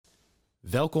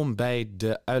Welkom bij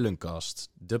de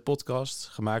Uilencast, de podcast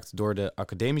gemaakt door de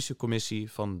academische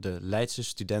commissie van de Leidse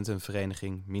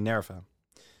studentenvereniging Minerva.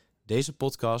 Deze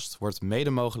podcast wordt mede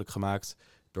mogelijk gemaakt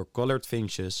door Coloured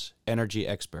Finches Energy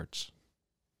Experts.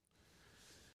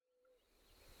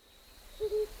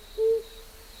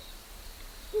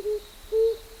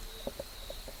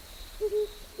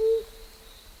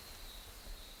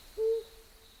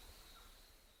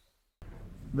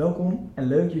 Welkom en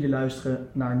leuk dat jullie luisteren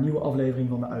naar een nieuwe aflevering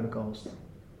van de Uilencast.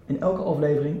 In elke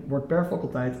aflevering wordt per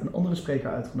faculteit een andere spreker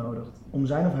uitgenodigd om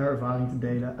zijn of haar ervaring te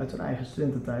delen uit hun eigen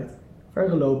studententijd,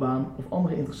 verdere loopbaan of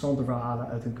andere interessante verhalen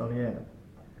uit hun carrière.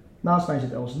 Naast mij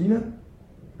zit Elseline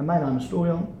en mijn naam is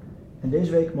Florian en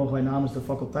deze week mogen wij namens de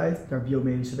faculteit der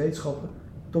biomedische wetenschappen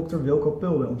Dr. Wilco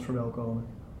Peul bij ons verwelkomen.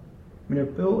 Meneer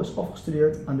Peul is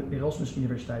afgestudeerd aan de Erasmus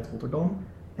Universiteit Rotterdam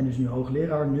en is nu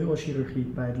hoogleraar neurochirurgie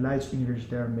bij het Leids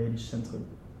Universitair Medisch Centrum.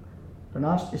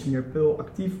 Daarnaast is meneer Peul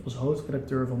actief als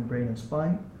hoofdredacteur van Brain and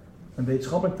Spine, een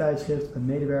wetenschappelijk tijdschrift met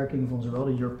medewerking van zowel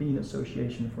de European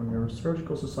Association for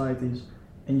Neurosurgical Societies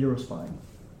en Eurospine.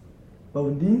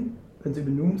 Bovendien bent u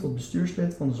benoemd tot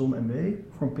bestuurslid van de ZON-MW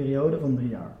voor een periode van 3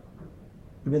 jaar.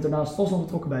 U bent daarnaast vast al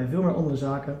betrokken bij veel meer andere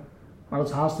zaken, maar dat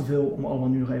is haast te veel om allemaal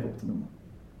nu nog even op te noemen.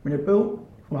 Meneer Peul,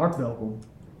 van harte welkom.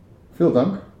 Veel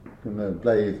dank. Ik ben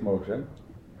blij hier te mogen zijn.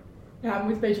 Ja, het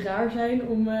moet een beetje raar zijn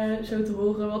om zo te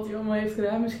horen wat u allemaal heeft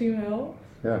gedaan, misschien wel.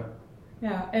 Ja.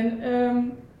 Ja, en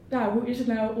hoe is het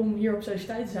nou om hier op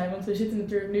sociëteit te zijn? Want we zitten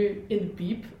natuurlijk nu in de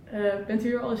piep. Bent u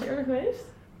hier al eens eerder geweest?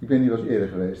 Ik ben hier wel eens eerder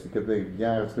geweest. Ik heb denk ik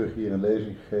jaren terug hier een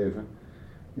lezing gegeven.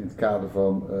 In het kader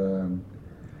van,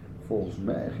 volgens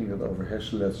mij ging dat over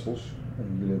hersenletsels.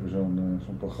 En jullie hebben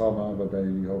zo'n programma waarbij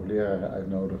jullie hoogleraren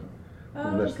uitnodigen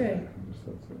om les te geven. Dus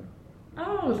dat,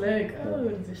 oh, wat leuk. Oh,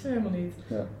 dat is er helemaal niet.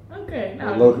 Ja. Oké,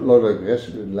 nou. Lodewijk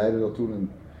Res leidde dat toen en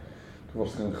toen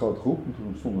was er een grote groep en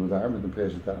toen stonden we daar met een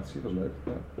presentatie. Dat was leuk.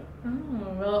 Ja.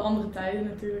 Oh, wel andere tijden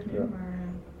natuurlijk nu, Ja.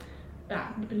 Maar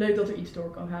leuk dat er iets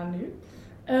door kan gaan nu.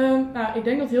 Ik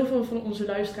denk dat heel veel van onze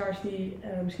luisteraars die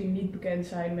misschien niet bekend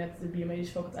zijn met de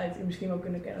biomedische faculteit u misschien wel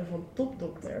kunnen kennen van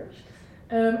Topdokters.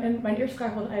 En mijn eerste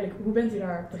vraag was eigenlijk, hoe bent u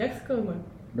daar terecht gekomen?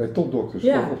 Bij Topdokters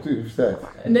Ja. of op de universiteit?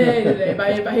 Nee,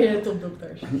 bij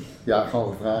Topdokters. Ja,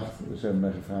 gewoon gevraagd. Ze hebben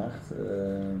mij gevraagd.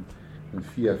 En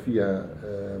via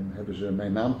hebben ze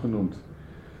mijn naam genoemd.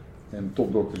 En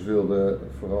Topdokters wilden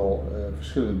vooral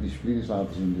verschillende disciplines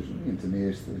laten zien. Dus een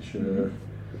internist, een chirurg.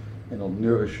 En dan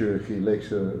neurochirurgie leek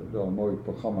ze wel een mooi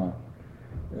programma.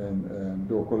 En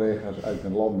door collega's uit de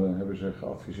landen hebben ze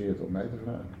geadviseerd om mij te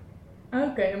vragen.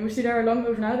 Oké, en moest je daar lang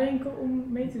over nadenken om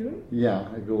mee te doen? Ja,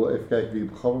 ik wilde even kijken wie de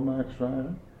programmamakers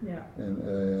waren. Ja. En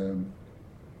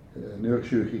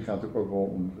neurochirurgie gaat ook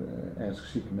wel om ernstig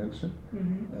zieke mensen.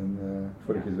 Mm-hmm. En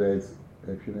voordat je het weet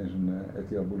heb je ineens een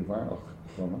RTL Boulevard-achtig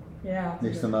programma. Ja,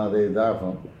 niks ten nadele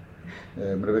daarvan. Maar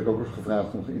daar werd ik ook eens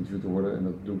gevraagd om geïnterviewd te worden en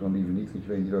dat doe ik dan liever niet, want je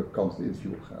weet niet welke kant het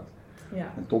interview op gaat.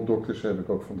 Ja. En Topdokters heb ik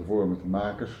ook van tevoren met de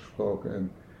makers gesproken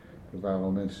en dat waren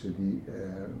wel mensen die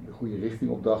de goede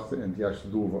richting opdachten en het juiste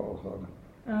doel voor ogen hadden.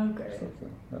 Oké. Dus dat,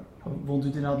 ja. Vond u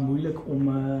het inderdaad moeilijk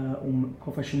om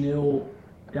professioneel,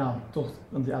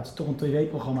 want het is toch een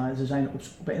tv-programma, ze zijn op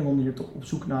een of andere manier toch op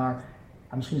zoek naar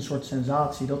misschien een soort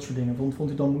sensatie, dat soort dingen. Vond u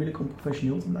het dan moeilijk om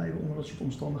professioneel te blijven onder dat soort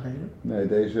omstandigheden? Nee,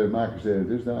 deze makers deden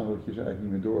dus daarom dat je ze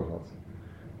eigenlijk niet meer doorhad.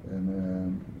 En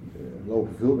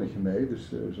lopen veel met je mee, dus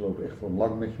ze lopen echt wel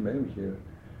lang met je mee, want je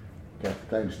krijgt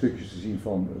kleine stukjes te zien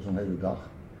van zo'n hele dag.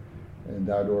 En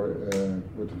daardoor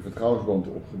wordt er een vertrouwensband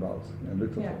opgebouwd en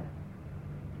lukt dat wel.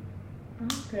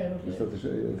 Oké, dus dat is,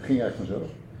 het ging eigenlijk vanzelf.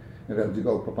 En we hebben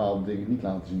natuurlijk ook bepaalde dingen niet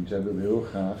laten zien. Zij wilden heel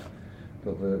graag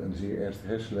dat we een zeer ernstig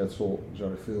hersenletsel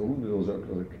zouden filmen. We wilden ook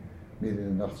dat ik midden in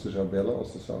de nacht ze zou bellen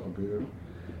als dat zou gebeuren.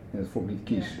 En dat vond ik niet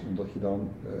kies, omdat je dan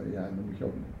moet je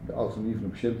ook de autonomie van de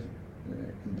patiënt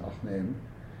in acht nemen.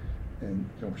 En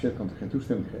zo'n patiënt kan natuurlijk geen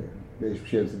toestemming geven. Deze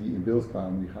patiënten die in beeld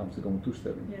kwamen, die gaan natuurlijk allemaal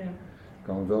toestemming. Yeah. Ik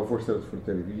kan me wel voorstellen dat het voor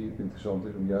de televisie interessant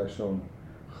is om juist zo'n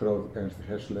groot ernstig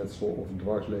hersenletsel of een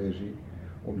dwarslesie,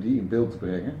 om die in beeld te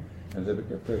brengen. En dat heb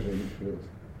ik per se niet gewild.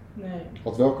 Nee.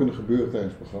 Had wel kunnen gebeuren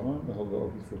tijdens het programma, daar hadden we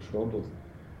ook niet voor geschroomd dat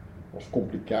als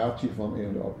complicatie van een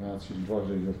van de operaties een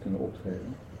dwarslesie had kunnen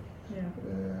optreden. Ja.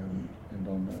 En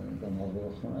dan hadden we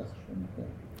dat gewoon uitgezonden. Ja.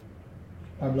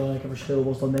 Maar het belangrijke verschil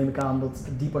was dan, neem ik aan, dat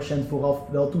die patiënt vooraf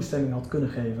wel toestemming had kunnen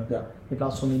geven. Ja. In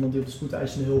plaats van iemand die op de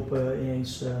spoedeisende hulp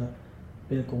ineens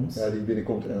binnenkomt. Ja, die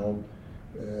binnenkomt en dan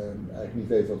eigenlijk niet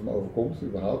weet wat hem overkomt,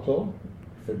 überhaupt al.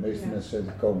 De meeste mensen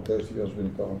komen thuis die wel eens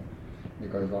binnenkomen. Je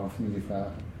kan het wel aan familie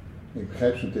vragen. Ik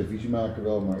begrijp zo'n televisiemaker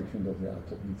wel, maar ik vind dat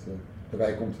toch niet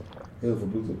Daarbij komt heel veel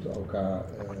bloed op de OK.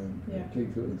 Het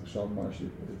klinkt heel interessant, maar als je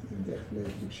het in het echte leven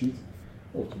natuurlijk ziet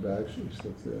op de buis,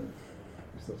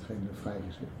 is dat geen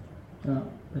vrijgezicht. Ja,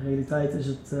 de realiteit is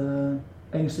het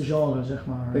engste genre, zeg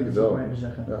maar. Ik denk het wel. Even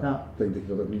zeggen. Ja. Ja. Ik denk dat je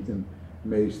dat ook niet in de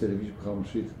meeste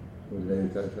televisieprogramma's ziet, hoe de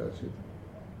realiteit eruit ziet.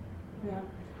 Ja.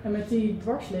 En met die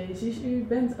dwarslezers, u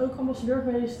bent ook ambassadeur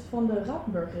geweest van de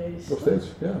Rapenburg race. Nog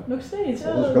steeds, ja. Nog steeds?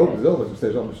 Dus ik hoop het wel dat ik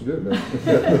steeds ambassadeur ben.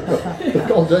 Dat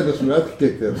kan zijn dat ze me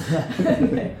uitgekikt hebben.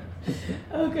 Nee.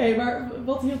 Oké, maar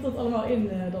wat hield dat allemaal in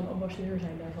dan ambassadeur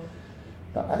zijn daarvan?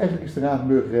 Nou, eigenlijk is de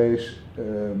Rapenburg race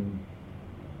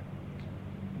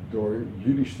door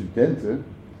jullie studenten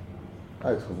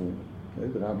uitgevonden.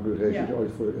 De Rapenburg race is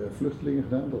ooit voor vluchtelingen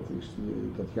gedaan. Dat is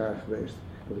dat jaar geweest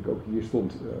dat ik ook hier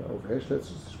stond over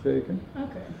hersenletsels te spreken.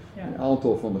 Ja. Een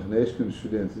aantal van de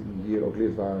geneeskundestudenten die hier ook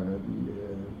lid waren, die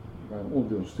waren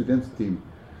onderdeel van een studententeam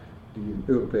die in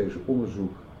Europees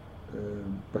onderzoek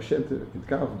patiënten, in het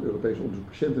kader van het Europese onderzoek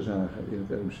patiënten zagen in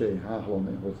het RMC Hageland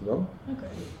en Rotterdam.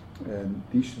 En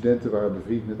die studenten waren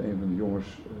bevriend met een van de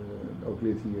jongens, ook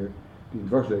lid hier, die een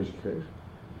dwarslezing kreeg.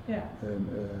 Ja. En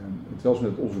terwijl ze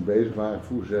met het onderzoek bezig waren,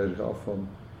 vroegen zij zich af van,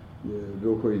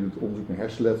 Wilco, je doet onderzoek naar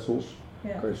hersenletsels. Ja.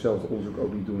 Kan je hetzelfde onderzoek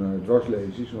ook niet doen naar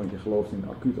dwarslesies, want je gelooft in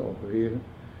acuut opereren.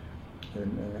 En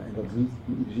dat is niet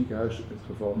in ieder ziekenhuis het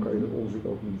geval, kan je dat onderzoek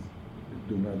ook niet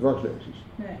doen naar dwarslesies.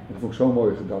 Nee. En dat vond ik zo'n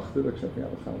mooie gedachte, dat ik zei van ja,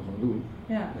 dat gaan we gewoon doen.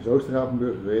 Ja. En zo is de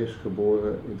Rapenburg race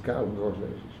geboren in het kader van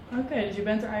dwarslesies. Oké, dus je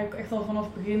bent er eigenlijk echt al vanaf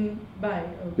het begin bij?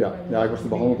 Ook Ja, bij ja, ik was de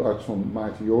behandelend arts van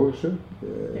Maarten Jorissen.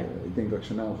 Ik denk dat ik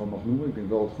zijn naam gewoon mag noemen, ik denk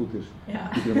wel dat het goed is.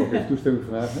 Ik wil hem ook even toestemming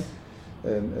vragen.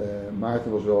 En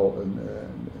Maarten was wel een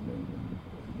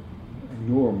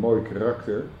enorm mooi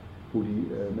karakter, hoe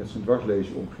hij met zijn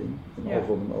dwarslezing omging en alles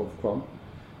wat hem overkwam.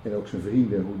 En ook zijn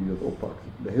vrienden, hoe hij dat oppakt.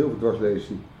 Bij heel veel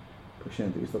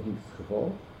dwarslesiepatiënten is dat niet het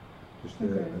geval. Dus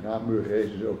de Rapenburg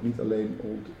race is ook niet alleen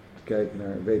om te kijken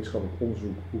naar wetenschappelijk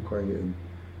onderzoek, hoe kan je een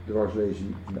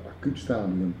dwarslezing in de acuut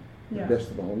stadium het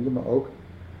beste behandelen, maar ook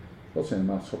wat zijn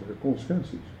de maatschappelijke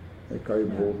consequenties. En kan je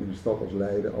bijvoorbeeld in een stad als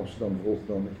Leiden, Amsterdam,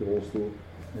 Rotterdam met je rolstoel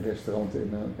een restaurant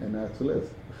en naar het toilet.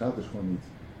 Dat gaat dus gewoon niet.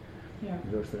 Ja.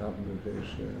 Zo is de Rapenburg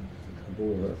race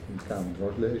geboren in het kader van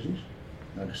dwarslezings.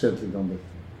 Nou, recentelijk dan de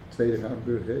tweede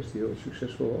Rapenburg race, die heel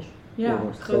succesvol was. Ja,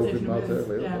 groot evenement.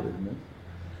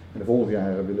 En de volgende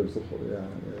jaren willen we toch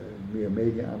meer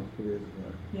media aandacht proberen te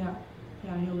krijgen.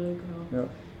 Ja, heel leuk wel. Ja.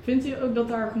 Vindt u ook dat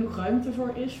daar genoeg ruimte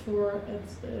voor is voor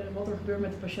wat er gebeurt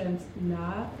met de patiënt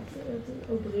na het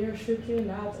opereerstukje,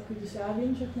 na het acute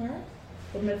stadium, zeg maar?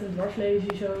 Wat met een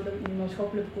dwarslesie zo, die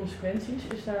maatschappelijke consequenties,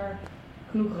 is daar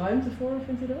genoeg ruimte voor,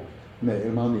 vindt u dat? Nee,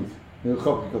 helemaal niet. Heel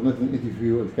grappig, ik had net een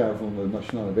interview in het kader van de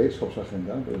Nationale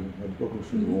Wetenschapsagenda, daar heb ik ook een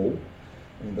soort rol.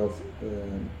 En dat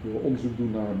we onderzoek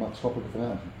doen naar maatschappelijke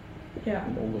vragen. Ja.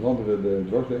 En onder andere de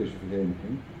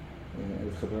dwarslezervereniging, en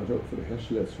dat gaat trouwens ook voor de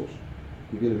hersenletsels,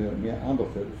 die willen meer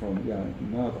aandacht hebben van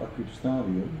na het acute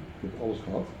stadium, je hebt alles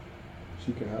gehad,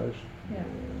 ziekenhuis,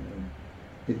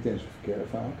 intensive care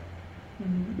vaak,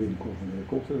 binnenkomst van de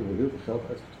helikopter, er wordt heel veel geld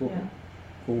uitgetrokken,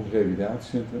 volgens het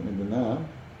revalidatiecentrum en daarna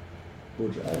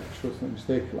worden ze eigenlijk een soort van in de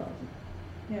steek gelaten.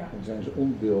 Ja. Dan zijn ze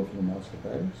onderdeel van de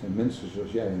maatschappij, het zijn mensen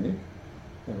zoals jij en ik,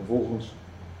 en vervolgens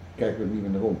kijken we er niet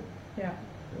meer naar om. Ja.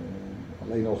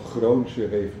 Alleen al chronische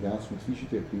revalidatie met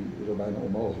fysiotherapie is al bijna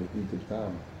onmogelijk, niet te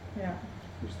betalen. Ja.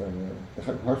 Dus daar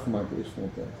ga ik hard voor maken eerst van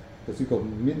de tijd. Dat is natuurlijk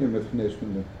al minder met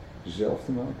geneeskunde zelf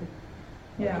te maken.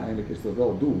 Maar uiteindelijk is dat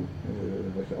wel het doel.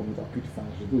 Wat je al met de acute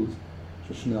fase doet,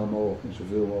 zo snel mogelijk en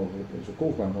zoveel mogelijk en zo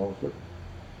kostbaar mogelijk.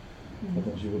 Want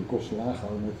als je wil de kosten laag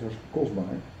houden, dan is het hartstikke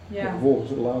kostbaar. Ja. En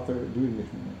vervolgens later doe je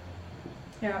niks meer.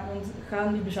 Ja, want gaan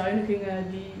die bezuinigingen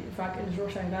die vaak in de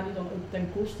zorg zijn, gaan die dan ook ten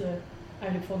koste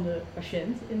eigenlijk van de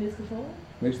patiënt in dit geval?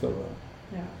 Meestal wel.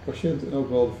 Ja. Patiënt en ook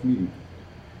wel de familie.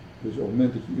 Dus op het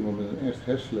moment dat je iemand met een ernstig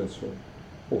hersenletsel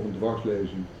of een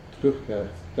dwarslezing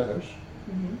terugkrijgt thuis,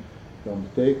 dan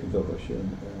betekent dat als je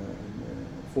een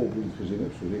volbloed gezin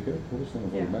hebt, zoals ik heb, dat is dan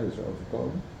voor mij dat zou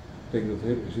overkomen, betekent dat het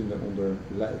hele gezin daaronder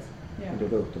lijdt. Ja. En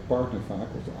dat ook de partner vaak,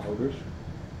 of de ouders,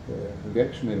 hun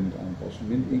werkzaamheden moet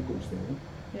aanpassen, minder inkomsten hebben.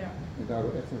 Ja. En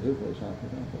daardoor echt wel heel veel zaken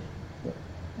moet aanpassen. Ja.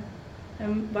 Ja.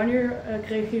 En wanneer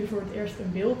kreeg je voor het eerst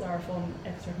een beeld daarvan,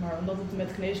 echt zeg maar, omdat het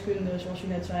met geneeskunde, zoals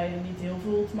je net zei, niet heel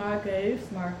veel te maken heeft,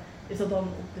 maar is dat dan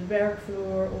op de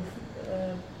werkvloer of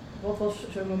wat was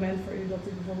zo'n moment voor u dat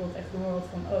u bijvoorbeeld echt door had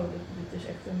van, oh, dit is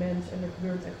echt een mens en er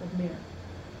gebeurt echt wat meer?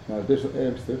 Nou, het is best wel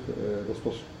ernstig. Dat is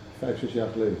pas 5-6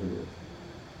 jaar geleden gebeurd.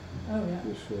 Oh ja.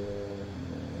 Dus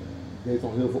ik deed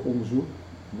al heel veel onderzoek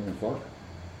in mijn vak.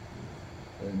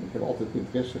 En ik heb altijd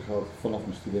interesse gehad vanaf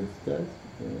mijn studententijd.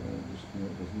 Dus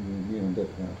dat is nu meer dan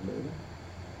 30 jaar geleden.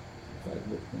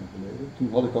 35 jaar geleden. Toen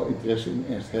had ik al interesse in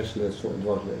ernstig hersenletsel en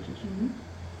dwarslezers.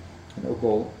 En ook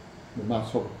wel de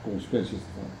maatschappelijke consequenties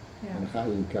ervan. Ja. En dan ga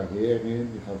je een carrière in,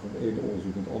 je gaat van het ene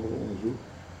onderzoek naar het andere onderzoek.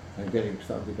 Mijn werk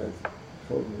bestaat natuurlijk uit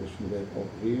grotendeels van de week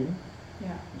opereren.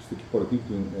 Ja. Een stukje politiek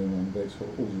doen en een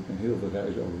wetenschappelijk onderzoek en heel veel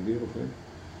reizen over de wereld heen.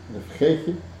 En dan vergeet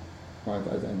je waar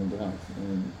het uiteindelijk om draait.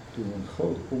 En toen we een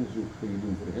groot onderzoek gingen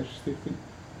doen voor de Hersenstichting,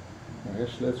 naar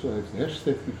hersenletsel, heeft de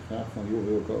Hersenstichting gevraagd van joh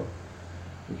Wilco,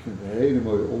 ik vind het een hele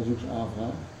mooie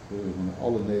onderzoeksaanvraag. We willen naar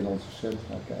alle Nederlandse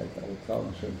centra kijken, alle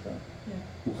traumacentra. Ja.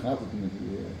 Hoe gaat het met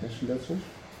die hersenletsels?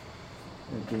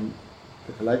 En toen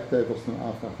tegelijkertijd was er een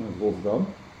aanvraag vanuit Rotterdam.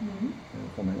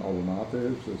 Van mijn alma mater,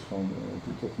 dus dat is gewoon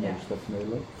toch de mooiste stad van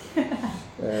Nederland.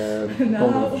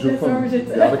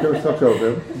 Ja, daar kunnen we straks over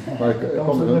hebben. Maar ik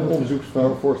kwam er een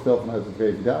onderzoeksvoorstel vanuit het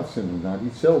revalidatiecentrum naar,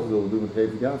 die hetzelfde wilde doen met het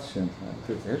revalidatiecentrum. Dat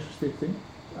heeft de Hersenstichting,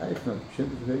 eigenlijk vanuit de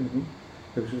patiëntenvereniging.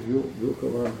 Heb ik gezegd, joh, Wilco,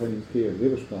 waarom ga je niet een keer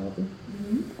ribbers praten?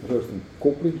 Zo is er een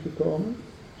koppeling gekomen,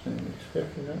 we zijn in gesprek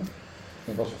gegaan.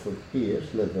 En was er voor het eerst,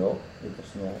 let wel, ik was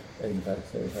toen al 51,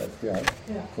 52 jaar,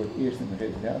 voor het eerst in een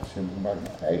revalidatiecentrum waar ik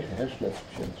mijn eigen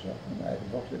hersenletselpatiënten zag en mijn eigen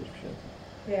dwarslezerspatiënten.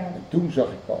 Ja. En toen zag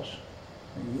ik pas,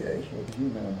 jezus, wat is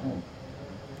hier met aan de hand?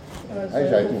 Hij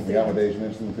zei toen van, ja, maar deze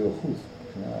mensen doen het heel goed. Ik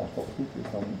zei, nou, als dat goed is,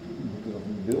 dan moeten we dat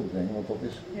in beeld brengen, want dat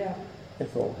is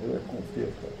echt wel heel erg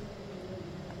confronterend geweest.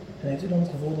 En heeft u dan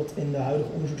het gevoel dat in de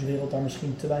huidige onderzoekswereld daar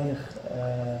misschien te weinig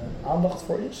aandacht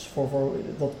voor is? Voor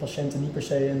dat patiënten niet per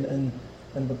se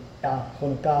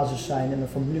gewoon een casus zijn en een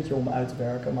formuletje om uit te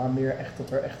werken, maar meer echt dat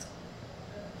er echt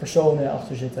personen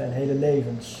achter zitten en hele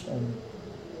levens.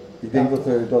 Ik denk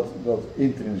dat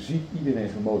intrinsiek iedereen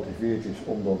gemotiveerd is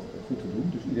om dat goed te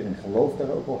doen, dus iedereen gelooft daar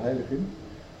ook wel heilig in,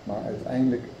 maar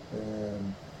uiteindelijk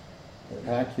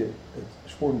raak je het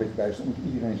spoor een beetje bij, omdat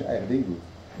iedereen zijn eigen ding doet.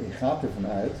 En je gaat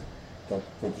ervan uit dat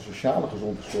de sociale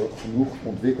gezondheidszorg genoeg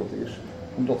ontwikkeld is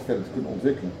om dat verder te kunnen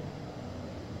ontwikkelen.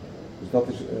 Dus dat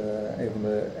is een van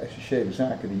de essentiële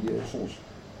zaken die je soms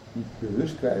niet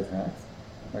bewust kwijtraakt,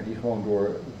 maar die gewoon door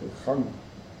de gang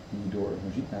die je door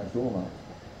een ziekenhuis doormaakt,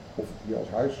 of die je als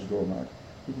huisarts doormaakt,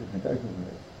 dat je er geen tijd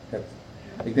meer hebt.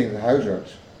 Ik denk dat de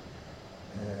huisarts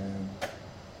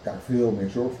daar veel meer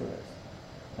zorg voor heeft.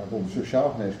 Maar bijvoorbeeld de sociaal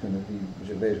geneeskunde die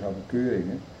zich bezighoudt met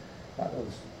keuringen, ja, dat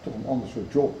is toch een ander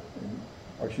soort job. En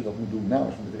als je dat moet doen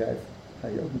namens een bedrijf, ga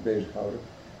je ook niet bezighouden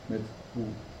met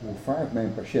hoe vaart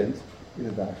mijn patiënt in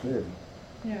het dagelijks leven.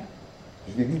 Ja.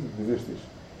 Dus ik denk niet dat het bewust is.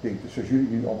 Ik denk, zoals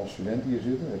jullie nu allemaal studenten hier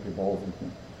zitten, heb je behalve dat je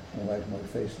een onwijs mooi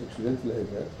feestelijk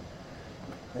studentenleven hebt,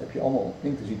 heb je allemaal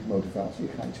intrinsieke motivatie.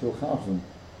 Ik ga iets heel gaafs doen.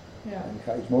 Ja. En ik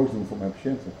ga iets moois doen voor mijn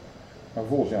patiënten. Maar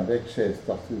vervolgens werk je 70,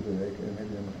 80 uur per week en dan heb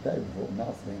je helemaal geen tijd voor om na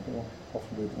te denken, wat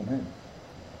gebeurt er omheen.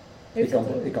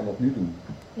 Ik kan dat nu doen.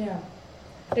 Ja.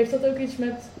 Heeft dat ook iets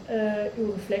met uw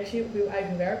reflectie op uw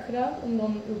eigen werk gedaan, om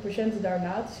dan uw patiënten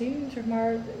daarna te zien, zeg maar?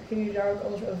 Gingen jullie daar ook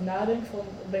anders over nadenken, van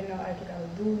wat ben ik nou eigenlijk aan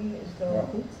het doen, is het wel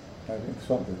goed? Ja, dat is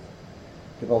interessant dit.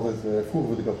 Ik heb altijd, vroeger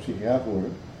wilde ik als psychiater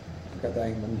worden, dat heb ik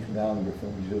uiteindelijk nog niet gedaan, ik dacht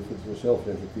van, je zult het wel zelf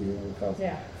reflecteren, dat gaat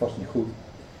vast niet goed.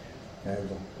 Ja,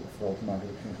 dat had vooral te maken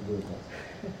dat ik geen geduld had.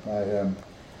 Maar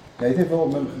nee, het heeft wel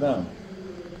wat met me gedaan.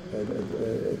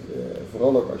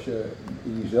 Vooral ook als je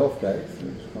in jezelf kijkt,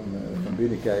 dus van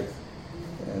binnen kijkt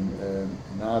en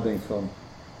nadenkt van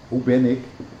hoe ben ik,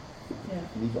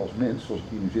 niet als mens zoals ik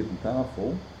hier nu zit aan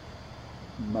tafel,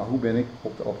 maar hoe ben ik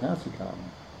op de operatiekamer,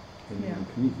 in de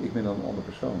kliniek. Ik ben dan een andere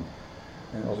persoon.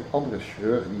 En als ik andere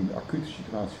chirurgen die in de acute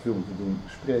situatie veel moeten doen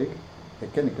spreek,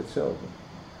 herken ik hetzelfde.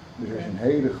 Dus als je een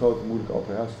hele grote moeilijke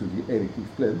operatie doet die je electief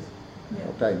plant,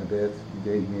 op tijd naar bed, die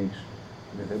deed niks,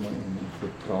 je bent helemaal in een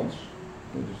soort trance.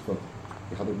 Dus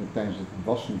je gaat ook tijdens het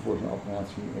wassen voor zo'n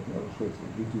operatie, heb je ook een soort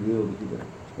ritueel dat je er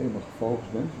helemaal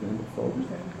gefocust bent.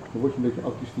 Dan word je een beetje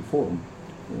autistiform.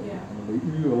 En dan ben je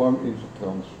urenlang in zo'n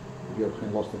trance. Dus je hebt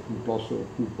geen last van plassen of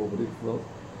poepen of wat ik veel.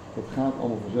 Dat gaat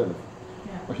allemaal vanzelf.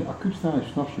 Ja. Als je acuut staat en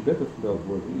 's nachts je bed hebt gebeld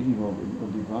wordt, er is iemand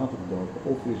in diep water gedoken,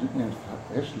 of er is een ernstig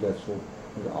hersenletsel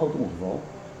met een auto-ongeval,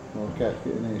 dan krijg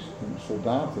je ineens een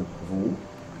soldatengevoel.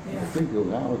 Dat klinkt heel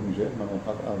raar wat ik nu zeg, maar dan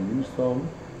gaat de adrenaline stromen.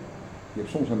 Je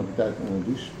hebt soms helemaal geen tijd om onder de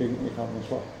douche te springen en je gaat aan de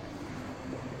slag.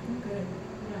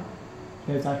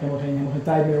 Je heeft eigenlijk helemaal geen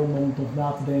tijd meer om nog na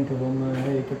te denken van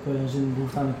hey, ik heb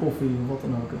behoefte aan een koffie of wat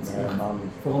dan ook.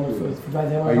 Het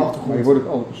verdwijnt helemaal in de achtergrond. Maar je wordt ook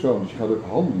een andere persoon, dus je gaat ook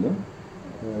handelen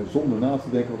zonder na te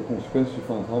denken wat de consequenties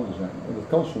van het handelen zijn. En dat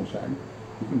kan soms zijn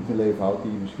dat je iemand in leven houdt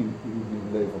die je misschien niet in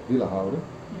het leven had willen houden.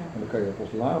 Ja. En dan kan je het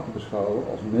pas later beschouwen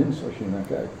als mens als je er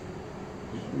naar kijkt.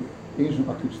 Dus in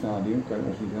zo'n acuut stadium kan je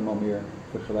ons niet helemaal meer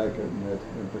vergelijken met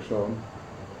een persoon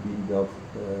die dat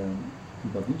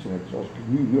dat niet zo werkt. Dus als ik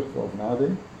er nu nuchter over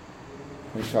nadenk,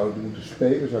 en ik zou het moeten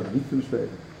spelen, zou ik het niet kunnen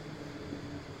spelen.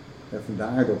 En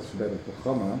vandaar dat ze bij het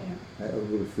programma ook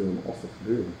willen filmen als dat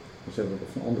gebeurt. Dan hebben we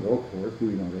dat van anderen ook gehoord,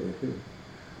 hoe je dan reageert.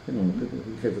 En dan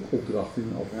geeft het opdrachten in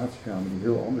een operatiekamer die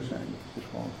heel anders zijn. Dus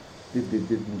gewoon,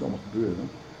 dit moet allemaal gebeuren.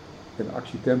 En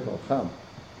actietempo gaan.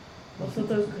 Was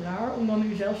dat ook raar om dan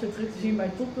nu zelfs weer terug te zien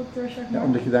bij Topdokters, zeg maar? Ja,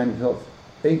 omdat je daar niet had.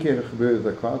 Eén keer gebeurde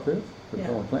dat ik kwaad werd. Dat heb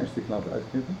ik al een klein stuk laten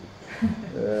uitknippen.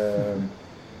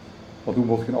 Want toen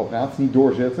mocht ik een operatie niet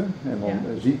doorzetten. En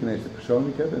dan zie ik ineens de persoon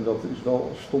die ik heb. En dat is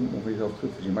wel stom om voor jezelf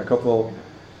terug te zien. Maar ik had wel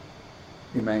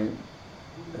in mijn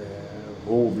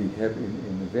rol die ik heb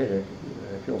in het werk,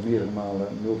 heb je al meerdere malen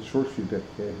multi-source feedback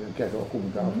gekregen. En dan krijg je al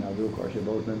commentaar van, nou Wilco, als je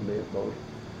boos bent, ben je echt boos.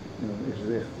 En dan is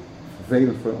het echt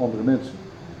vervelend voor andere mensen.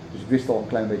 Dus ik wist al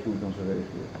een klein beetje hoe ik dan zou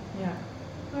reageren. Ja,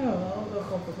 wel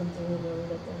grappig om te horen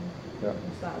hoe dat dan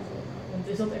ontstaat. Want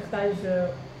is dat echt tijdens de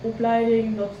opleiding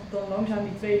dat dan langzaam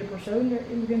die tweede persoon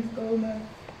erin begint te komen?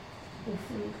 Of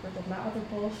wordt dat later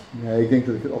pas? Nee, ik denk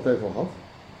dat ik het altijd wel had.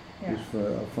 Ja. Dus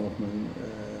vanaf mijn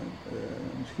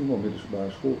misschien wel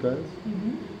middelbare schooltijd.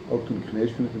 Ook toen ik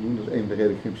geneeskunde ging doen, dat is een van de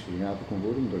redenen dat ik geen psychiater kon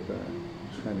worden, omdat ik daar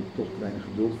waarschijnlijk toch te weinig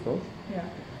geduld voor had. Ja.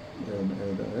 En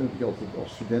daar heb je altijd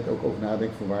als student ook over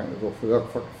nadenken van voor welk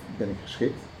vak ben ik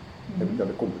geschikt. Heb ik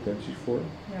daar de competenties voor?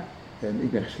 Ja. En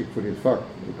ik ben geschikt voor dit vak.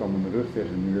 Ik kan met mijn rug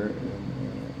tegen de muur en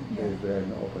deze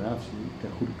bedrijvende operatie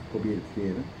ten goede proberen te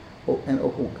keren. En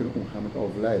ook kunnen omgaan met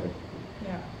overlijden.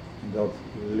 Ja. En dat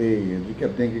leer je. Dus ik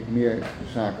heb denk ik meer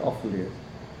zaken afgeleerd.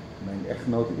 Mijn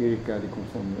echtgenote Erika die komt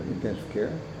van intensive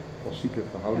care. Klassieke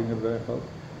verhouding hebben wij gehad.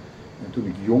 En toen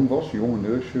ik jong was, jonge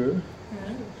neurochirurg,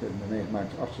 ik heb me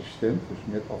meegemaakt als artsassistent, dus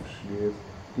net afgestudeerd,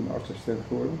 toen artsassistent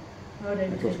geworden.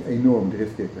 En toen was ik een enorm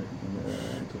driftkikker.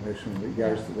 En toen heeft ze me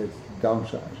juist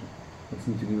downsizen. Dat is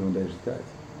niet nieuw in deze tijd.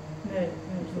 Nee,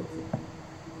 dat is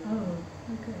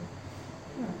oké.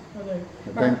 Ja, wel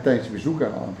leuk. Tijdens je bezoek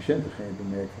aan patiënten geven, dan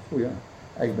merk ik van, oh ja,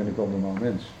 eigenlijk ben ik wel een normaal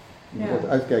mens. Je moet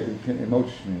altijd uitkijken dat je geen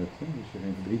emoties meer hebt, hè? Dus je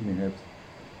geen verdriet meer hebt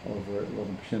over wat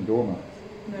een patiënt doormaakt.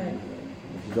 Nee.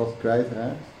 Als je dat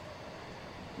kwijtraakt,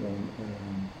 dan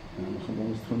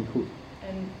is het gewoon niet goed.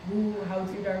 En hoe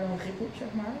houdt u daar dan grip op,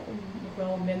 zeg maar, om nog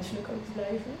wel menselijk ook te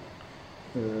blijven?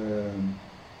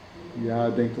 Ja,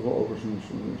 ik denk toch wel over zo'n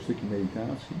stukje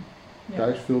meditatie.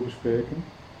 Thuis veel bespreken.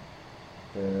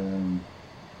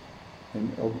 En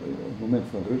ook op het moment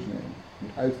van rust nemen. En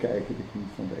uitkijken dat je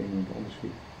niet van de ene naar de ander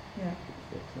schiet. Ja.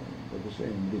 Dat is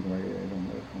een ding waar je dan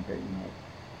gewoon rekening houdt.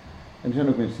 En er zijn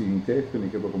ook mensen die niet tegen kunnen.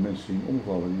 Ik heb ook al mensen zien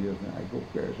omvallen die eigenlijk ook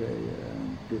per se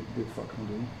dit vak gaan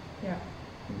doen. Ja.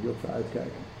 En die ook voor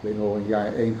uitkijken. Ik weet nog wel, in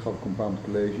jaar 1 gaf ik een compound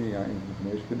college, in jaar 1 van de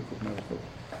geneeskunde, volgens mij was dat.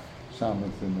 Samen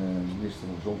met een minister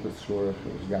van Gezondheidszorg,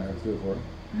 dat is jaren terug hoor.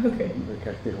 Okay. Daar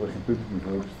krijg je tegenwoordig geen punten meer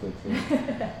voor, dus dat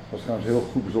was trouwens een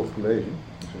heel goed bezocht college.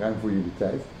 Dus ruim voor jullie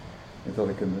tijd. En toen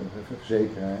had ik een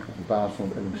verzekeraar, de baas van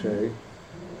het LMC,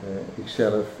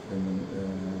 ikzelf en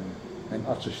mijn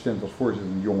artsassistent was voorzitter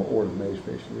van de jonge orde van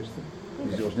medespecialisten.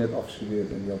 Dus die was net afgestudeerd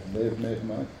en die had het leven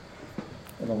meegemaakt.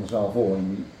 En dan de zaal vol. En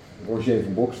die Roger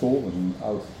van Bokstel, dat is een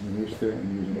oud minister en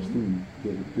die was toen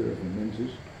directeur van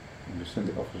Mensis. En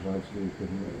recentelijk afgezwaaid door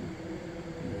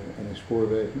NS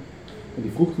Spoorwegen. En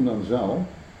die vroeg toen aan de zaal,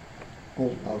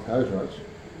 als oud huisarts,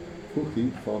 vroeg hij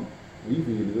van wie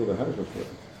van jullie wilde huisarts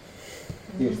worden?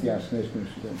 Eerstejaars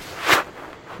geneeskundestudent.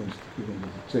 En ik denk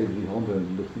dat 2, 3 handen in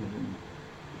de lucht in.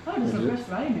 Oh, dat is nog best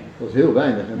weinig. Dat is heel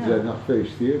weinig. En toen zei ik, nou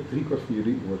gefeliciteerd, 3/4 van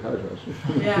jullie wordt huisarts.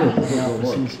 Ja,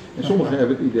 precies. En sommigen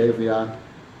hebben het idee van ja,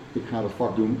 ik ga dat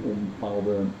vak doen om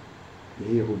bepaalde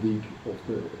herodiek of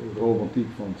de romantiek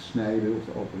van het snijden of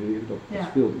te opereren. Dat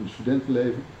speelt in het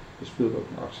studentenleven, dat speelt ook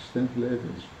in het assistentenleven.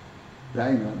 Het is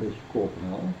bijna een beetje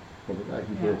corporaal, wat het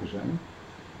eigenlijk niet wil zijn.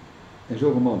 En zo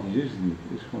romantisch is het niet.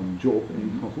 Het is gewoon een job en je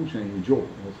moet gewoon goed zijn in je job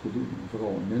en wat goed doen. En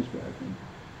vooral een mens blijven.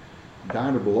 En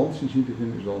daar de balans in zien te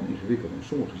vinden is wel ingewikkeld. En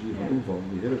sommigen zie je van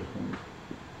omvallen, die redden het gewoon niet.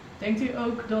 Denkt u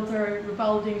ook dat er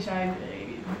bepaalde dingen zijn,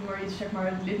 waar je zeg maar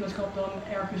het lidmaatschap dan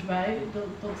ergens bij,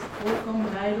 dat voor kan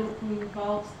bereiden op een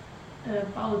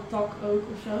bepaalde tak ook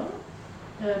of zo?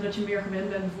 Dat je meer gewend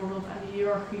bent bijvoorbeeld aan de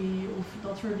hiërarchie of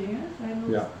dat soort dingen? Zijn dat...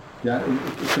 Ja,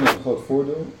 ik vind het een groot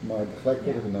voordeel, maar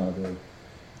tegelijkertijd ook een nadeel.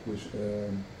 Dus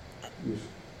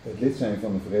het lid zijn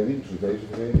van een vereniging, zoals deze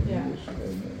vereniging,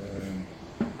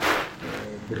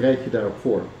 bereid je daar ook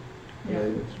voor.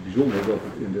 Alleen het is bijzonder dat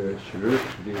het in de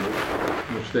chirurgische wereld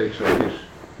nog steeds zo is.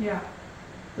 Ja.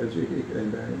 Dus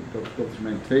dat is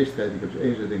mijn tweestrijd. Ik heb dus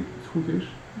enerzijds denk ik dat het goed is.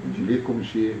 Dus je leert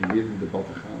communiceren, je leert in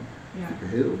debatten gaan. Ja. Ik heb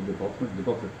heel veel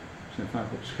debatten zijn vaak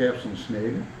het scherpst aan de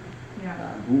snede. Ja. Ja,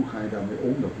 en hoe ga je daarmee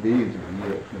om? Dat leer je natuurlijk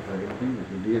hier op zo'n vereniging. Dus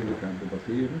je leert elkaar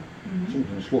debatteren. Soms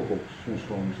een slok op, soms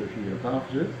gewoon zoals je hier aan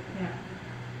tafel zit. Ja.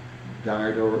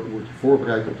 Daardoor word je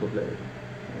voorbereid op dat leven.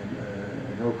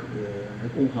 En ook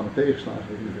het omgaan met tegenslagen,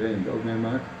 wat de vereniging ook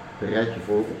meemaakt, bereid je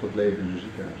voor op dat leven in zo'n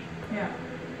ziekenhuis. Ja.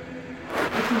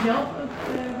 Heb je zelf ook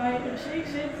bij RC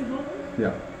gezeten toevallig?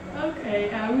 Ja. Oké,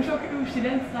 hoe zag uw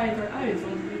studententijd eruit?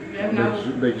 Want we hebben nou...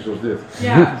 Een beetje zoals dit.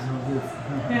 Ja,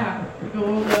 ja, ik wil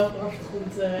horen wel op de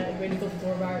achtergrond, ik weet niet of het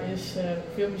hoorbaar is,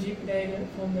 veel muziek delen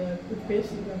van de quiz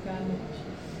die ik aan was.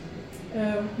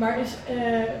 Maar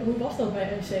hoe was dat bij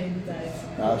RC in die tijd?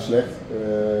 Ja, slecht.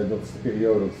 Dat is de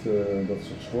periode dat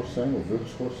ze geschorst zijn, of we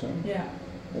geschorst zijn. Ja.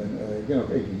 En ik ben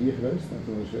ook één keer hier geweest en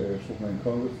toen is volgens mij een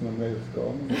kroonlucht naar beneden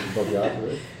gekomen. Dat is dat jaar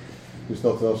geweest. Dus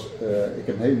dat was, ik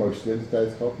heb een hele mooie studententijd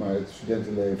gehad, maar het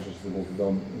studentenleven zoals het in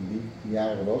Rotterdam in die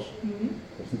jaren was,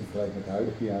 dat is niet te vergelijken met de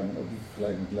huidige jaren en ook niet te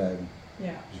vergelijken met Leiden.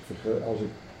 Ja. Dus als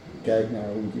ik kijk naar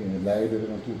hoe het in het Leiden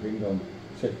er naartoe ging, dan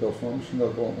zeg ik wel van misschien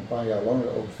dat ik wel een paar jaar langer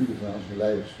over studie gedaan als ik in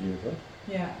Leiden gestudeerd had.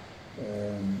 Ja.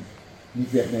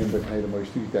 Niet wegnemen dat ik een hele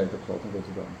mooie studietijd heb gehad in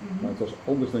Rotterdam. Maar het was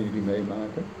anders dan jullie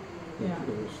meemaken. Ja.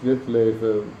 Het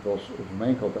studentenleven was van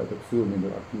mijn kant uit ook veel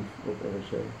minder actief op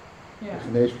ROC. Ja. De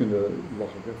geneeskunde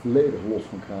lag ook echt volledig los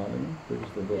van Kralingen. Dus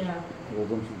dat was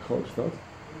Rotterdam natuurlijk een grote stad.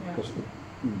 Ja. Was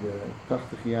in de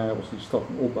 80 jaar was die stad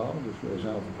een opbouw, dus wij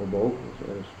zaten van boven. Dus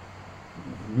er is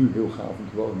nu heel gaaf om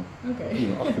te wonen. Okay. In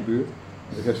de achterbuurt.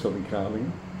 De rest zat in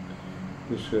Kralingen.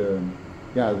 Dus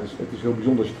het is heel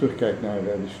bijzonder als je terugkijkt naar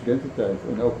de studententijd.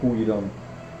 En ook hoe je dan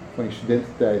van je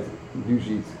studententijd nu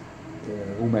ziet,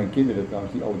 hoe mijn kinderen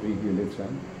trouwens, die alle 3 hier lid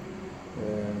zijn,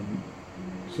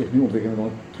 zich nu ontwikkelen en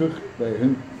dan terug bij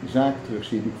hun zaken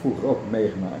terugzien die ik vroeger ook heb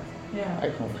meegemaakt. Ja.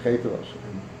 Eigenlijk gewoon vergeten was.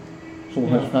 En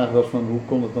sommige mensen vragen wel eens van hoe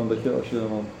kon het dan dat je als je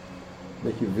dan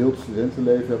dat je wild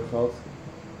studentenleven hebt gehad,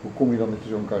 hoe kom je dan dat je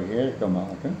zo'n carrière kan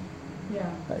maken? Ja.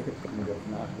 Ja, ik heb er niet over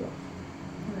nagedacht.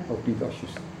 Nee. Ook niet als je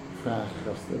vragen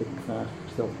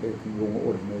gesteld heeft aan jonge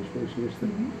orthopeedische specialisten.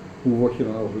 Hoe word je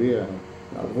dan hoogleraar?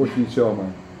 Nou, dat word je niet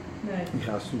zomaar. Nee. Je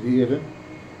gaat studeren,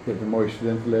 je hebt een mooi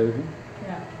studentenleven.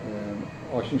 Ja.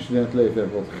 Als je een studentenleven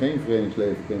hebt wat geen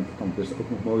verenigingsleven kent, kan het best ook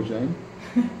nog mooi zijn.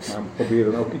 Maar probeer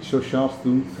dan ook iets sociaals te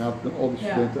doen. Ga dan al die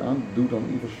studenten aan, doe dan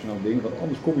in ieder geval sociale dingen, want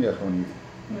anders kom je er gewoon niet.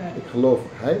 Nee. Ik geloof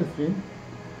heilig erin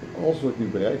dat alles wat ik nu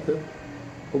bereikt heb,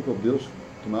 ook wel deels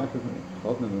te maken heeft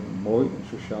gehad met een mooi en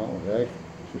sociaal, rijk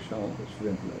sociaal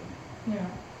studentenleven. Ja.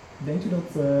 Denkt u dat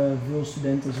veel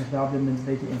studenten zich daar op dit moment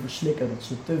een beetje in verslikken? Dat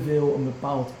ze te veel een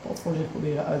bepaald pad voor zich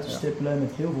proberen uit te stippelen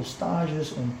met heel veel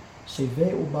stages en cv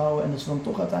opbouwen en dat ze dan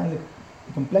toch uiteindelijk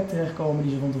op een plek terechtkomen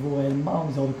die ze van tevoren helemaal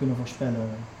niet hadden kunnen voorspellen?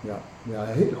 Ja,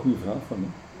 een hele goede vraag van me.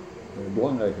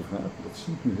 Belangrijke vraag, dat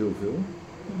zie ik nu heel veel.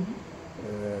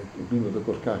 Ik noem dat ook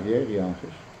als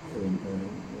carrièrejagers.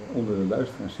 Onder de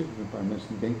luisteraars zitten een paar mensen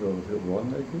die denken wel dat het heel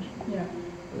belangrijk is. Ja.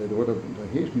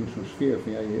 Er heerst nu zo'n sfeer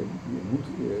van je moet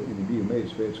in de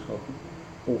biomedische wetenschappen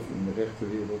of in de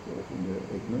rechtenwereld of in de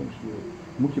economische wereld,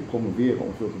 moet je promoveren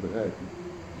om veel te bereiken.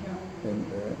 Ja.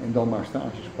 En dan maar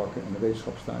stages pakken en de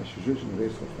wetenschapsstage zus en de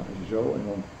wetenschapsstage zo en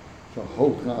dan zo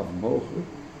hoogdravend mogelijk.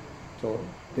 Zo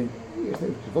denk eerst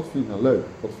even, wat vind ik nou leuk?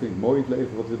 Wat vind ik mooi in het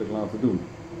leven? Wat wil ik laten doen?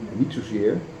 En niet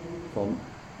zozeer van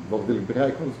wat wil ik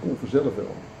bereiken, want het komt vanzelf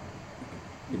wel.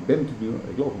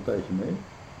 Ik loop een tijdje mee.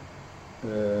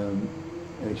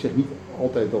 En ik zeg niet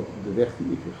altijd dat de weg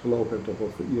die ik gelopen heb, dat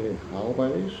dat voor iedereen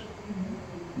haalbaar is.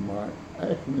 Maar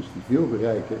eigenlijk mensen die veel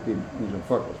bereiken in zo'n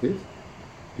vak als dit,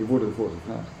 die worden ervoor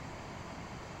gevraagd.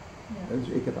 Ja. Dus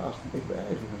ik heb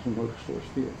eigenlijk zo nooit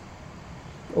gesolliciteerd.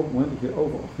 Op het moment dat je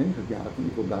overal heen gaat, ja,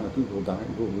 ik wil daar naartoe,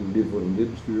 ik wil lid worden van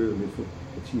dit bestuur,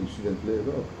 dat zie je in het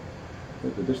studentenleven ook.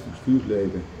 Het beste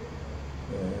bestuursleden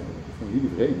van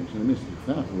jullie vereniging zijn de mensen die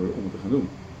gevraagd worden om het te gaan doen.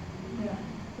 Ja.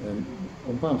 En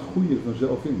op een bepaald moment groei je er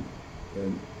vanzelf in. En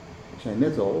ik zei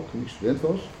net al, toen ik student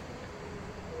was,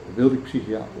 wilde ik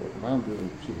psychiater worden. Waarom wilde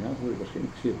ik psychiater worden? Ik was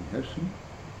geïnteresseerd in hersenen.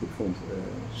 Ik vond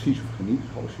schizofrenie,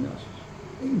 dus hallucinaties,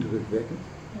 indrukwekkend.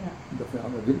 Ja. Ik dacht, ja,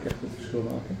 daar wil ik echt het verschil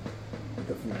maken. Ik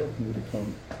dacht, dat moet ik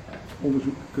gewoon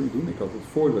onderzoek kunnen doen. Ik had het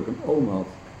voordeel dat ik een oom had.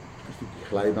 Dat is natuurlijk die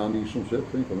glijbaan die je soms hebt.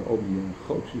 Ik had een oom die een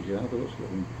groot psychiater was. Die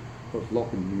had een groot lab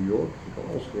in New York. Ik had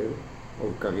alles gegeven.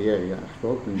 Over carrièrejaar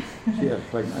gesproken. Toen zie je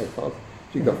eigenlijk gelijk een eigen pad.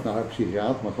 Dus ik dacht, nou,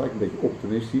 psychiater, maar gelijk een beetje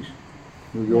optimistisch.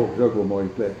 New York is ook wel een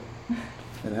mooie plek.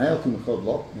 En hij had toen een groot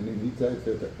lab en in die tijd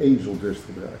werd er ezeldust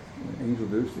gebruikt. En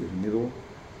ezeldust is een middel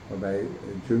waarbij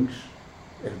junks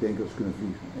echt denken dat ze kunnen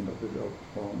vliegen. En dat is ook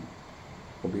gewoon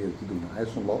proberen te doen. Hij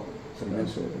had zo'n lab waar die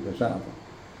mensen daar zaten.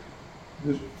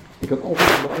 Dus ik had altijd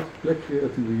gedacht, plekje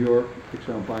in New York, ik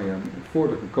zou een paar jaar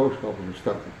voordat ik een coachschap zou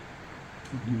starten,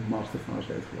 nu een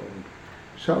masterfase heeft geloof ik,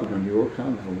 zou ik naar New York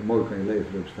gaan. Nou, hoe mooi kan je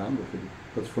leven er bestaan,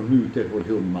 dat is voor nu tegenwoordig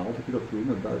heel normaal dat je dat doet,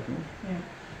 naar het buitenland. Ja.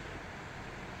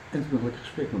 En toen had ik een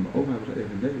gesprek met mijn oma, hij was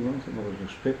even in Nederland, en dat was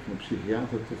een gesprek van een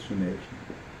psychiater tot zijn neefje.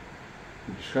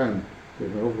 Die schuin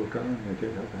tegenover elkaar, en hij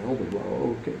kreeg helder blauwe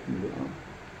ogen, keek me weer aan.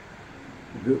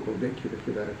 Wilco, denk je dat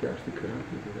je daar het juiste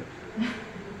karakter voor hebt?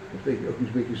 Dat denk je ook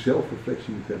eens een beetje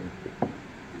zelfreflectie moet hebben.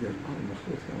 Ja, oh mijn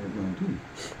god, gaan we het nou doen?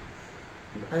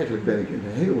 Want eigenlijk ben ik in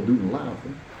de hele doen en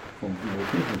laten van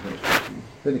neurochirurgie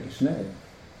ben ik een snijder.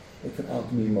 Ik vind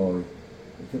anatomie mooi,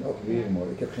 ik vind opereren mooi,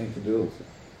 ik heb geen geduld.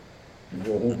 Ik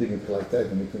wil 100 dingen tegelijkertijd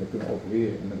en ik wil kunnen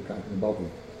opereren en met elkaar kunnen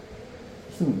babbelen.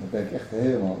 Dus toen ben ik echt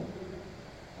helemaal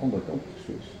andere kant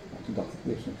geswitcht. Nou, toen dacht ik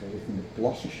eerst nog richting de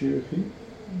plastische chirurgie.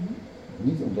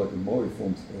 Niet omdat ik het mooi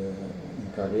vond in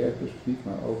een carrièreperspectief,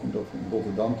 maar ook omdat in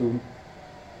Rotterdam toen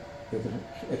werd er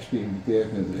geëxperimenteerd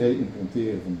met het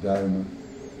reïmplanteren van duimen.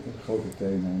 Met grote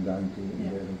tenen naar een duim toe en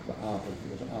dergelijke bij apen. Dat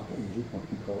was een apenonderzoek, maar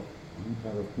ik niet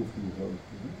gaan dat proefdier groot.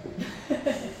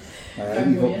 Nou ja, in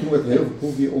ieder geval, toen werd er heel veel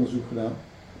proefdieronderzoek gedaan.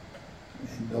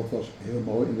 En dat was heel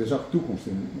mooi en daar zag ik toekomst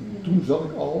in. En toen zat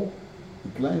ik al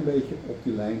een klein beetje op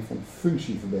die lijn van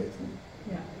functieverbetering.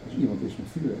 Ja. Dus iemand is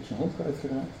met vuurwerk zijn hand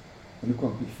kwijtgeraakt. En nu kan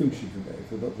ik die functie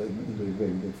verbeteren. Dat leek me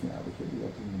indrukwekkend. Ik dacht van ja, weet je, die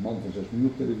had een man van 6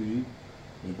 miljoen op televisie.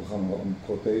 Dus een programma waar allemaal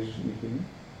protheses in gingen.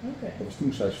 Okay. Dat was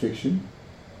toen science fiction.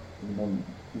 En die man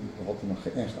die had toen nog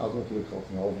geen ernstig auto-ongeluk gehad.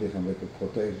 Een half lichaam werd door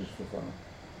protheses vervangen.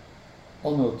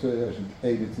 Anno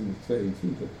 2021,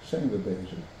 2022 zijn we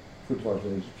bezig voor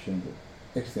dwarslezenpatiënten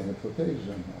externe protheses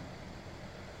aan te maken.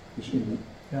 Dus in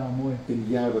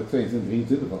de jaren dat 22,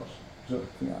 23 was, zag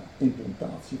ik van ja,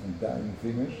 implantatie van duimen,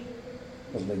 vingers.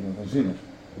 Dat leek me waanzinnig.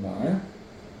 Maar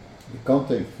de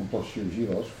kanttekening van plastische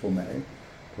chirurgie was voor mij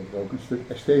dat er ook een stuk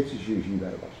esthetische chirurgie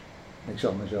bij was. En ik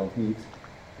zag mezelf niet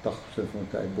 80% van de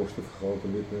tijd borsten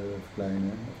vergroten, lippen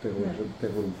verkleinen, of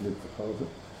tegenwoordig lippen vergroten.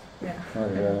 Ja.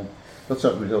 Maar dat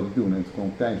zou ik mezelf niet doen. En toen kwam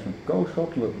ik tijdens mijn kooschap,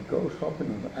 toen loop ik kooschap en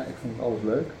ik vond het alles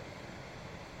leuk.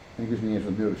 En ik wist niet eens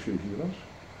wat neurochirurgie was.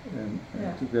 En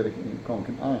toen kwam ik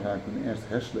in aanraking met een ernstig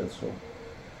hersenletsel.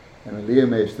 En mijn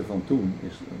leermeester van toen,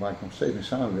 waar ik nog steeds mee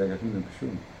samenwerk, hij is nu met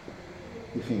pensioen.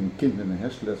 Die ging een kind met een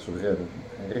hersenletsel redden.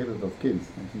 Hij redde dat kind.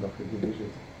 En toen dacht ik, dit is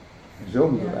het. En zo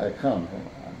moet het eigenlijk gaan. Van,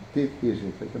 dit is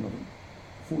het. Weet je, dan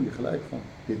voel je gelijk van,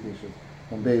 dit is het.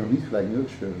 Dan ben je nog niet gelijk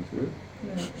neurochirurg natuurlijk.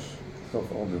 Nee. Dat geldt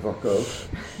voor andere vakken ook.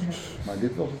 Maar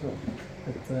dit was het wel.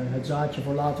 Het zaadje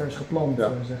voor later is geplant,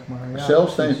 zeg maar. Ja,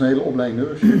 zelfs tijdens mijn hele opleiding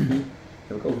neurochirurgie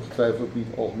heb ik ook nog getwijfeld of ik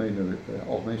niet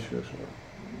algemeen chirurg zou worden.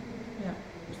 Ja.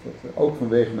 Dus dat, ook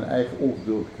vanwege mijn eigen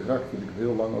ongeduldige karakter, ik heb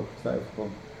heel lang ook getwijfeld van,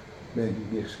 ben ik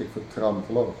niet meer geschikt voor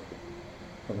traumatoloog?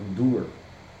 Van een doer.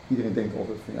 Iedereen denkt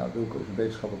altijd van ja, Wilco is een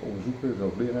wetenschappelijk onderzoeker, is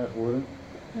ook leraar geworden.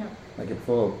 Ja. Maar ik heb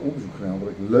vooral ook onderzoek gedaan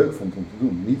wat ik leuk vond om te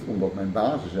doen. Niet omdat mijn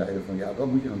bazen zeiden van ja, dat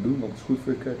moet je gaan doen, want het is goed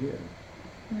voor je carrière.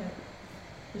 Nee.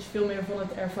 Dus veel meer van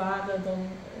het ervaren dan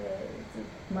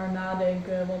maar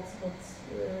nadenken, wat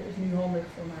is nu handig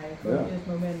voor mij, gewoon in het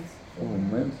moment. Op het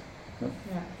moment.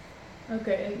 Ja.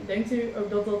 Oké, en denkt u ook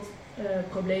dat dat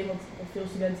probleem wat veel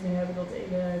studenten nu hebben, dat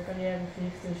hele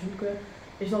carrièregerichte zoeken,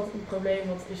 is dat een probleem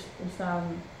wat is ontstaan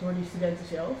door die studenten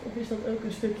zelf? Of is dat ook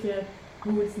een stukje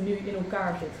hoe het nu in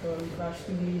elkaar zit, gewoon qua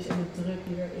studies en de druk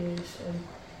die er is en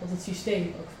dat het systeem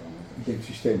ook verandert is? Ik denk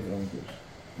het systeem veranderd is.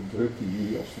 De druk die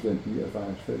jullie als student die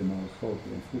ervaren is vele malen groter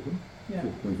dan vroeger. Ja. Je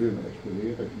moet veel meer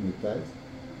exploreren, heb je meer tijd.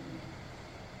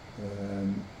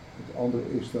 Het andere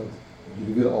is dat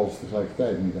jullie willen alles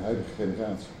tegelijkertijd met de huidige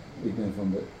generatie. Ik ben van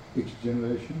de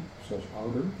X-generation, zelfs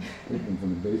ouder. Ik ben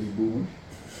van de babyboomers.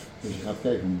 Dus je gaat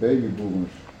kijken van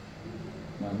babyboomers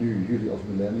naar nu jullie als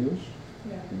millennials.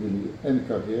 Ja. Die willen en een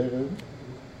carrière hebben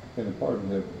en een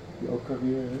partner hebben die ook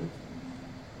carrière heeft.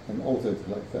 En altijd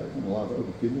tegelijkertijd. En dan later ook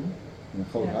nog kinderen. En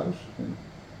een groot huis. En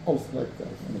alles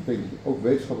tegelijkertijd. En dat betekent dat je ook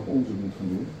wetenschappelijk onderzoek moet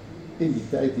gaan doen. In die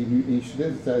tijd die je nu in je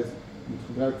studententijd moet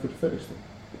gebruiken voor het verste.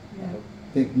 Ja.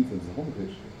 Ik denk niet dat het handig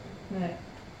is. Nee.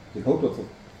 Dus ik hoop dat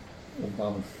dat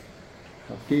ontdaan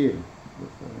gaat keren.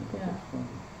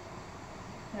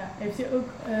 Ja, heeft u ook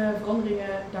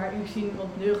veranderingen daarin gezien?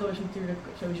 Want neuro is natuurlijk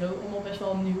sowieso allemaal best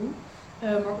wel nieuw.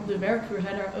 Maar op de werkvloer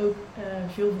zijn er ook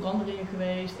veel veranderingen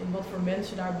geweest in wat voor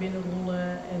mensen daar binnenrollen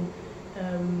en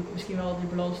misschien wel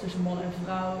die balans tussen man en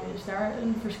vrouw. Is daar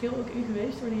een verschil ook in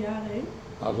geweest door de jaren heen?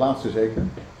 Nou, het laatste zeker.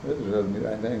 Dus we hebben nu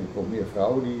eindelijk wat meer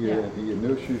vrouwen die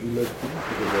neurochirurgie leuk vinden.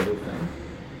 Dat is wel heel fijn.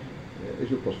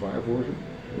 Is ook pas waar voor ze.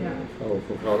 Ja.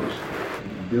 Voor vrouwen is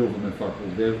een deel van mijn vak,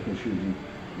 als derde van chirurgie,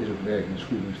 is ook werken in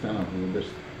schoenen en staan, wat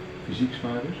best fysiek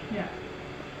zwaar is. Ja.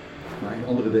 Maar in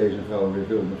andere delen zijn vrouwen weer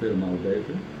veel malen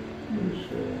beter. Dus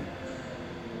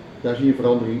daar zie je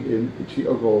verandering in. Ik zie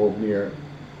ook wel wat meer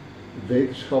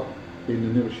wetenschap in de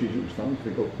neurochirurgie ontstaan. Dat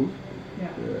vind ik ook goed. Ja.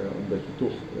 Omdat je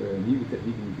toch nieuwe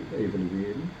technieken moet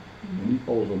evalueren. En niet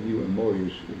alles wat nieuw en mooi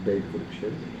is beter voor de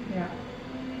patiënt. Ja.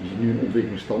 Je ziet nu een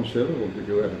ontwikkeling van stamcellen, wat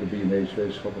natuurlijk heel erg uit de biomedische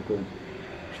wetenschappen komt.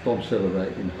 Stamcellen wij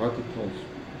in harten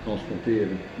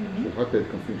transplanteren, zodat het hart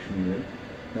beter kan functioneren.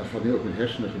 Nou, dat gaat nu ook met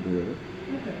hersenen gebeuren.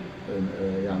 Okay. En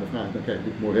dan krijg je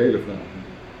natuurlijk morele vragen.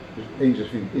 Dus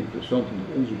enerzijds vind ik het interessant om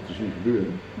het onderzoek te zien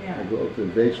gebeuren. Ja. Maar ik wil ook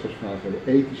de wetenschapsvragen hebben,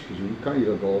 ethisch gezien, kan je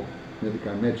dat al met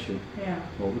elkaar matchen? Ja.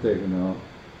 Maar wat betekent nou,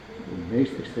 in het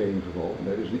meest extreme geval, en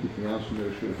dat is een Italiaanse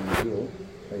neurochirurg die wil,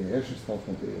 ga je hersens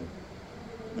transplanteren.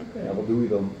 Okay. Ja, wat doe je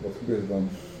dan, wat gebeurt er dan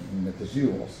met de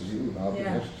ziel, als de ziel überhaupt in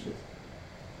de hersens zit?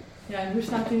 Ja, en hoe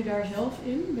staat u daar zelf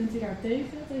in? Bent u daar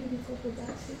tegen die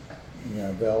transplantatie? Ja,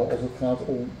 wel als het gaat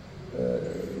om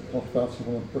transplantatie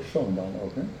van een persoon dan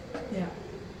ook. Hè? Ja.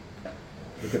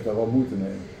 Ik heb daar wel moeite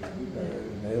mee.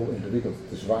 Heel ingewikkeld,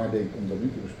 te zwaar denk ik om dat nu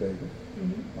te bespreken.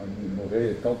 Maar die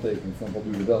morele kanttekening van wat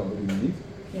doe je wel en wat doe je niet,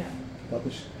 Ja. dat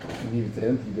is een nieuwe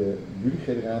trend die jullie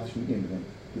generatie nu inbrengt.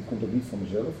 Dit komt ook niet van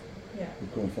mezelf. Ja.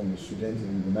 Dit komt van de studenten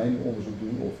die bij mij nu onderzoek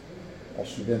doen of als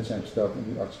student zijn gestart en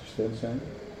nu arts-assistent zijn.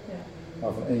 Ja.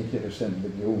 Maar van eentje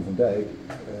recentelijk Jeroen van Dijk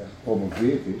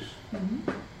gepromoveerd is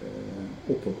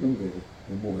op dat onderwerp.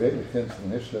 De morele grens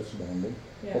van hersenletselbehandeling,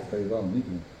 wat kan je wel en niet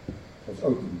doen. Dat is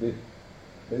ook in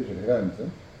deze ruimte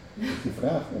is die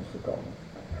vraag ons gekomen.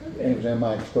 Okay. Een van zijn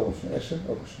maatjes Thomas van Essen,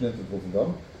 ook een student uit Rotterdam.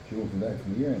 Jeroen van Dijk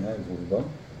van hier en hij uit Rotterdam.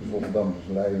 Dus Rotterdam is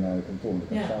een leider naar de kanton, die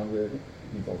kan samenwerken,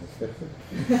 niet altijd vechten.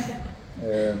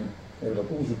 Hebben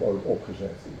dat onderzoek ooit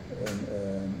opgezet.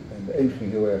 En de een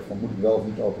ging heel erg van, moet ik wel of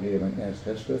niet opereren bij een ernstig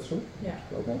hersenletsel? Ja.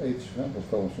 Dat is ook wel een ethische vraag, dat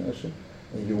is Thomas van Essen.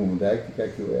 En Jeroen van Dijk die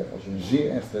kijkt heel erg, als je een zeer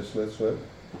ernstig hersenletsel hebt,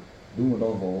 doen we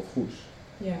dan wel wat goeds.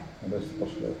 Ja. En dat is de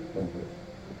pas geleden.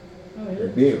 Oh,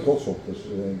 Ik ben er trots op, dat is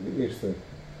de eerste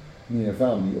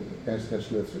Minervaan die op ernstig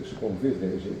hersenletsel is gepromoveerd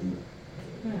realiseert hier.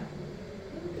 Ja.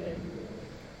 Okay.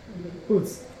 Goed,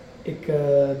 ik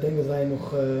denk dat wij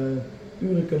nog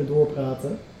uren kunnen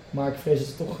doorpraten, maar ik vrees dat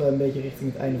we toch een beetje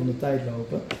richting het einde van de tijd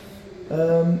lopen.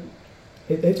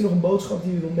 Heeft u nog een boodschap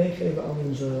die u wilt meegeven aan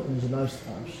onze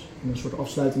luisteraars? Een soort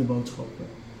afsluitende boodschap?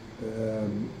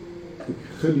 Ik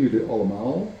gun jullie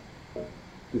allemaal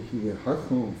dat je je hart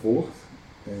gewoon volgt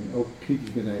en ook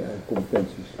kritisch bent naar je eigen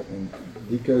competenties en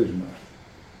die keuze maakt.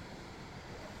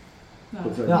 Nou,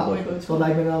 dat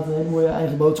lijkt me inderdaad een hele mooie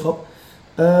eigen boodschap.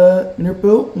 Meneer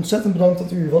Peul, ontzettend bedankt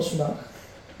dat u hier was vandaag.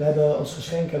 We hebben als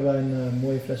geschenk een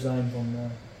mooie fles wijn van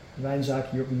de wijnzaak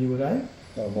hier op de Nieuwe Rijn.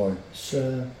 Nou, mooi. Dus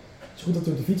het is goed dat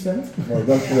u op de fiets bent. Mooi,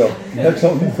 dankjewel. Ja, ik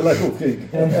zal het niet gelijk opdrinken.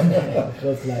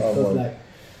 Groot gelijk, groot gelijk.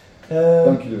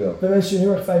 Dank jullie wel. We wensen u een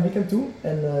heel erg fijn weekend toe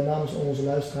en namens onze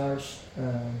luisteraars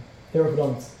heel erg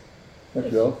bedankt.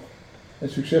 Dankjewel. En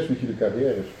succes met jullie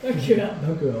carrières. Dankjewel.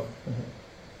 Dank u wel.